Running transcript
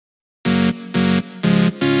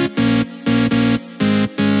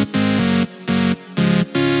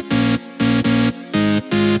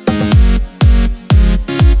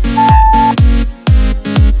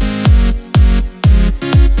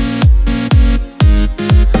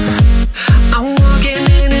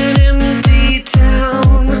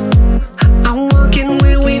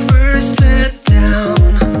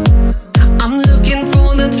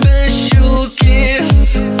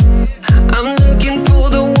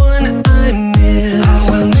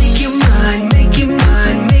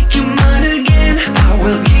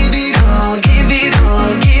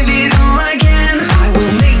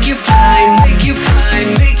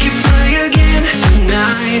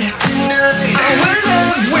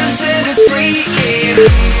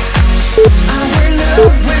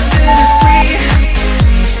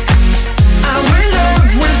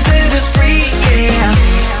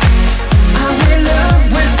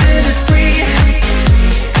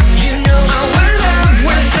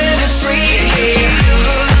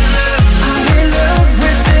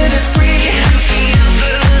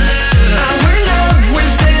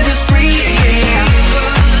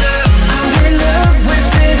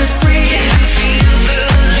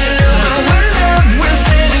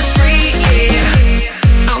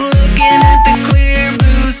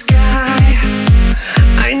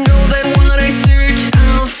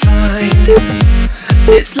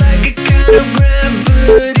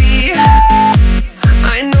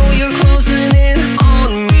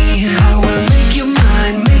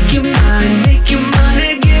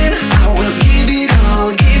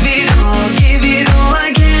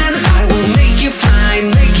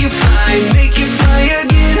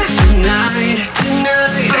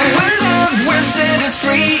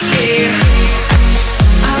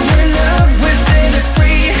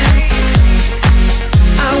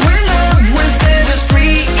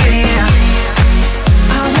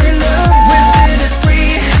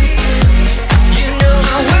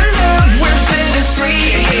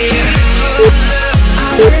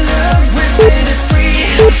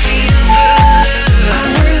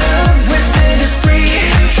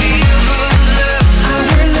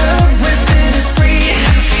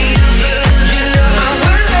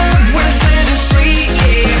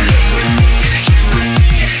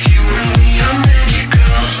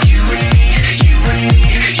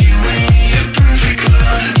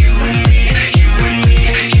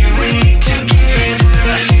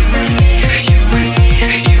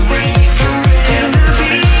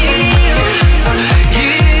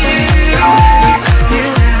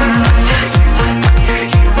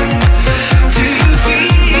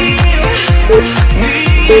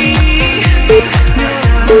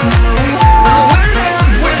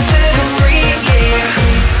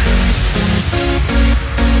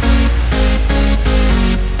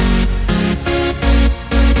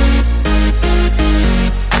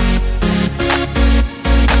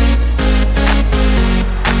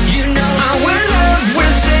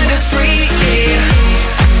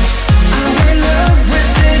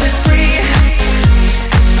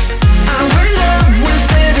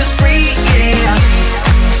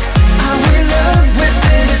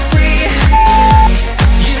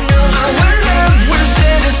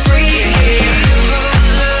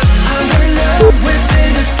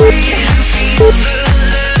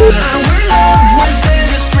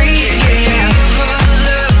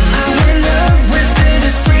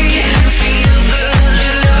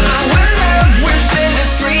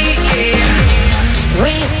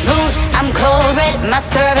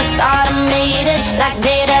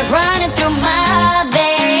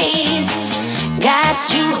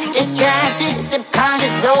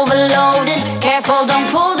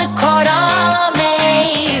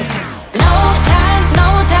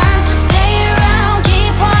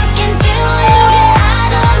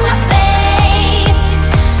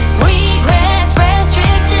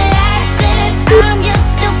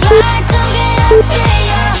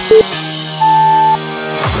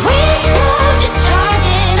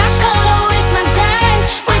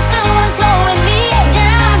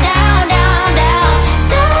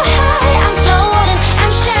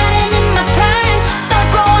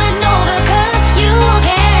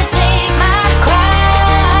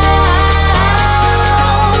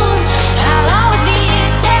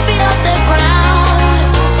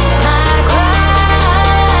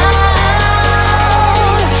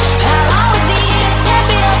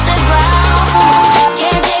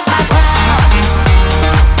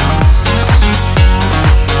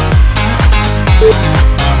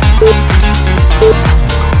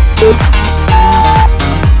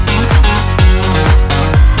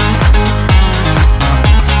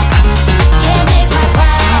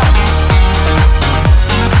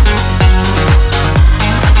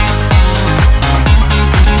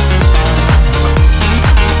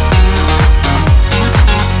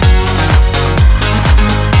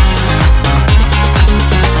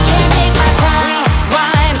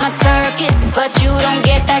but you don't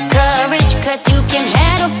get that courage, 'cause you can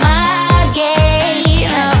handle my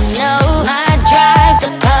game. No, my drive's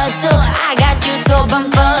a puzzle. I got you so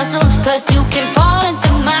bumfuzzled, 'cause you can fall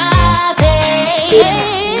into my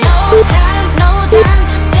pain. No time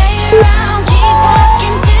to stay around. Keep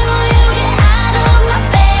walking till you get out of my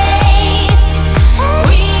face.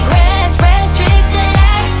 Regrets, restricted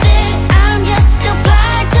access. I'm just a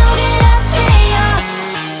flight to get up in your.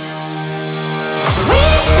 We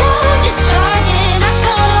love discharging. Not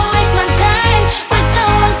gonna waste my time with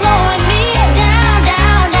someone slowing me down,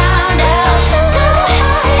 down, down, down. So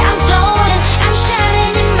high, I'm floating, I'm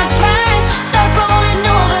shining in my prime. Start rolling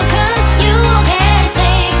over, 'cause you can't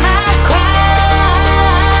take my crown.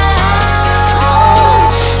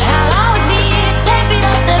 I'll always be 10 feet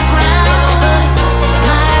off the ground.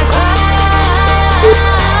 My crown.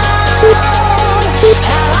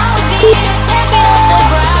 I'll always be 10 feet off the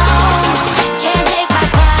ground. Can't take my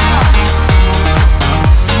crown.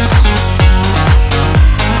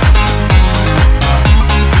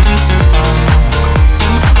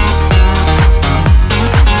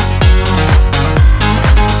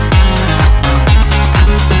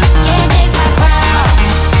 Can't take my crown.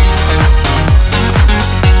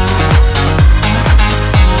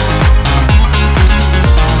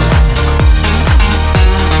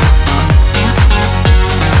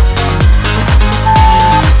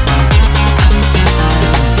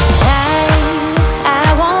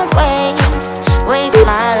 I won't waste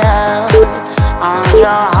my love on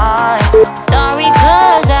your heart. Sorry,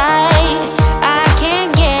 'cause I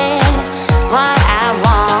can't get what I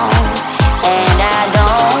want, and I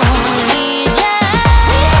don't need ya.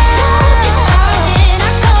 Discharging,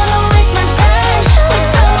 not gonna waste my time with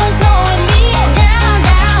someone slowing me down,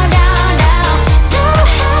 down, down, down. So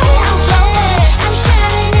high, I'm floating, I'm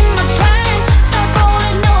shining in my prime. Start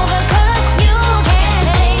rolling over, 'cause you can't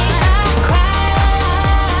take my crown.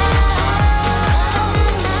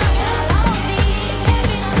 I'll always be 10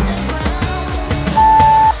 feet off the ground.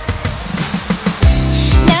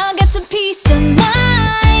 Now I got some peace of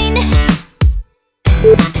mind,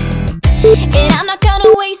 and I'm not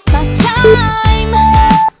gonna waste my time.